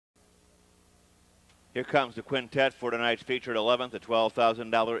Here comes the quintet for tonight's featured 11th, the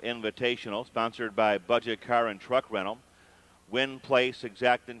 $12,000 Invitational, sponsored by Budget Car and Truck Rental. Win, place,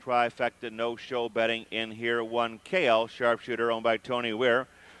 exact and trifecta, no show betting in here. 1, KL Sharpshooter, owned by Tony Weir,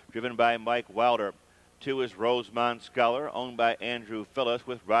 driven by Mike Wilder. 2 is Rosemont Scholar, owned by Andrew Phillips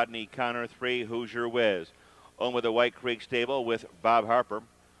with Rodney Connor. 3, Hoosier Whiz, owned by the White Creek Stable with Bob Harper.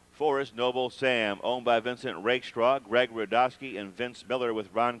 4 is Noble Sam, owned by Vincent Rakestraw, Greg Radosky, and Vince Miller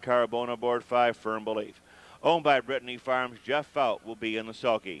with Ron Carbone aboard. 5, Firm Belief, owned by Brittany Farms. Jeff Fout will be in the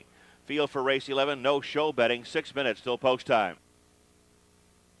sulky. Field for race 11, no show betting, 6 minutes till post time.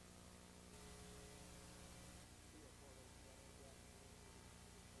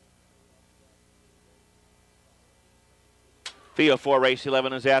 Field for race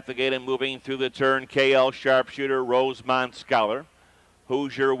 11 is at the gate and moving through the turn. KL Sharpshooter, Rosemont Scholar,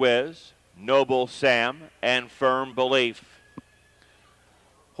 Hoosier Whiz, Noble Sam, and Firm Belief.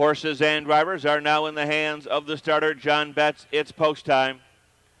 Horses and drivers are now in the hands of the starter, John Betts. It's post time.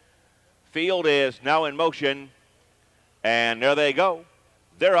 Field is now in motion, and there they go.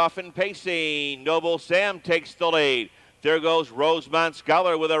 They're off and pacing. Noble Sam takes the lead. There goes Rosemont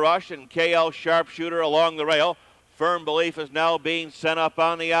Scholar with a rush, and KL Sharpshooter along the rail. Firm Belief is now being sent up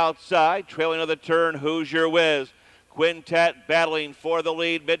on the outside. Trailing to the turn, Hoosier Whiz. Quintet battling for the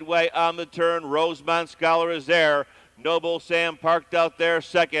lead midway on the turn. Rosemont Scholar is there. Noble Sam parked out there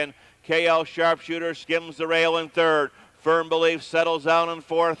second. KL Sharpshooter skims the rail in third. Firm Belief settles down in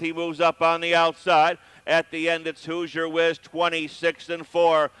fourth. He moves up on the outside. At the end, it's Hoosier Whiz,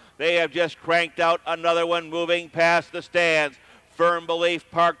 26-4. They have just cranked out another one moving past the stands. Firm Belief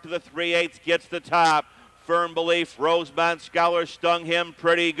parked to the 3/8, gets the top. Firm Belief, Rosemont Scholar stung him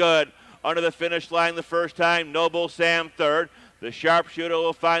pretty good. Under the finish line the first time, Noble Sam third. The Sharpshooter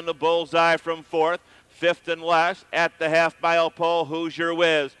will find the bullseye from fourth. Fifth and last at the half-mile pole, Hoosier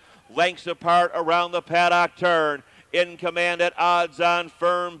Whiz. Lengths apart around the paddock turn. In command at odds on,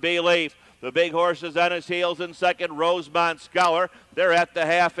 Firm Belief. The big horses on his heels in second, Rosemont Scholar. They're at the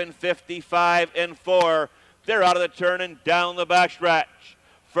half in 55-4. They're out of the turn and down the backstretch.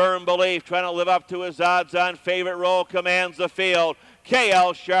 Firm Belief, trying to live up to his odds-on favorite role, commands the field.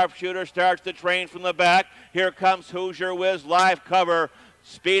 KL Sharpshooter starts the train from the back. Here comes Hoosier Whiz, live cover,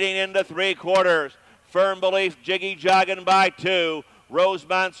 speeding into 3/4. Firm Belief jiggy-jogging by 2.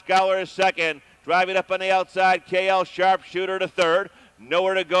 Rosemont Scholar is second. Driving up on the outside, KL Sharpshooter to third.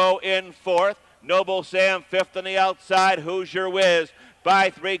 Nowhere to go in fourth. Noble Sam fifth on the outside. Hoosier Whiz by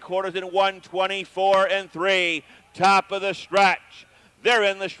 3/4 in 1:24-3. Top of the stretch. They're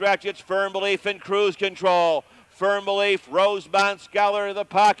in the stretch. It's Firm Belief in cruise control. Firm Belief, Rosemont Scholar, the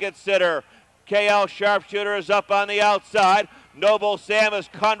pocket sitter. KL Sharpshooter is up on the outside. Noble Sam is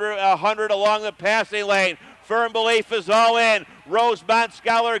 100 along the passing lane. Firm Belief is all in. Rosemont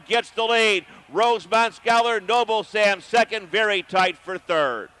Scholar gets the lead. Rosemont Scholar, Noble Sam second, very tight for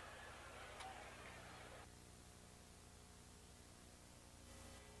third.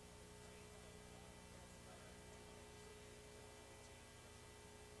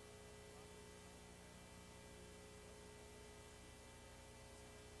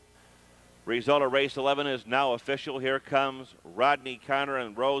 Result of race 11 is now official. Here comes Rodney Connor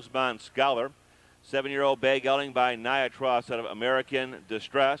and Rosemont Scholar. 7-year-old bay gelding by Niatros out of American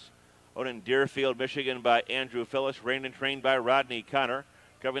Distress. Out in Deerfield, Michigan by Andrew Phillips. Rained and trained by Rodney Connor.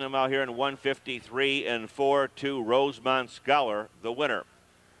 Covering them out here in 1:53-4 to Rosemont Scholar, the winner.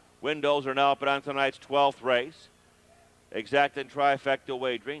 Windows are now up on tonight's 12th race. Exact and trifecta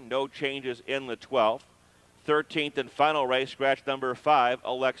wagering. No changes in the 12th. 13th and final race, scratch number 5,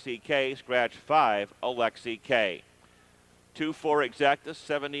 Alexi K. Scratch 5, Alexi K. 2-4 exacta,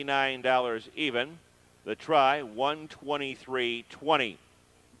 $79 even. The try, 123.20.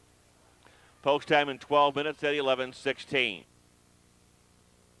 Post time in 12 minutes at 11:16.